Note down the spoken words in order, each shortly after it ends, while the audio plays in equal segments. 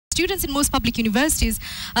Students in most public universities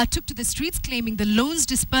took to the streets claiming the loans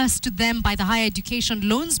disbursed to them by the Higher Education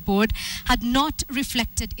Loans Board had not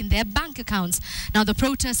reflected in their bank accounts. Now, the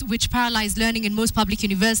protests, which paralyzed learning in most public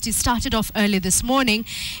universities, started off early this morning,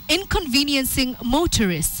 inconveniencing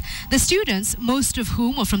motorists. The students, most of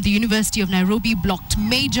whom are from the University of Nairobi, blocked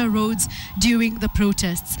major roads during the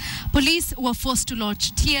protests. Police were forced to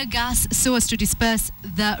launch tear gas so as to disperse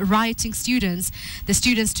the rioting students. The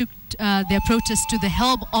students took their protest to the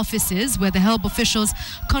HELB offices, where the HELB officials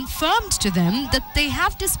confirmed to them that they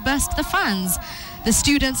have disbursed the funds. The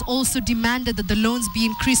students also demanded that the loans be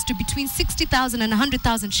increased to between 60,000 and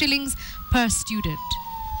 100,000 shillings per student.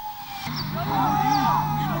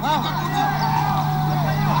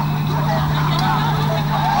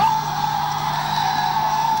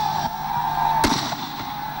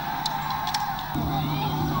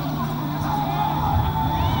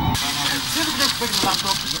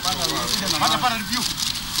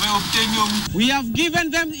 We have given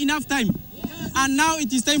them enough time, and now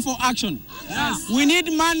it is time for action. Yes. We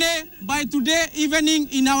need money by today evening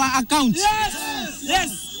in our accounts. Yes.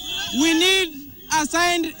 Yes. We need a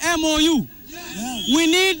signed MOU. Yes. We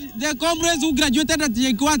need the comrades who graduated at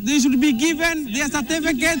JKUAT. They should be given their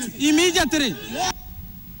certificates immediately. Yes.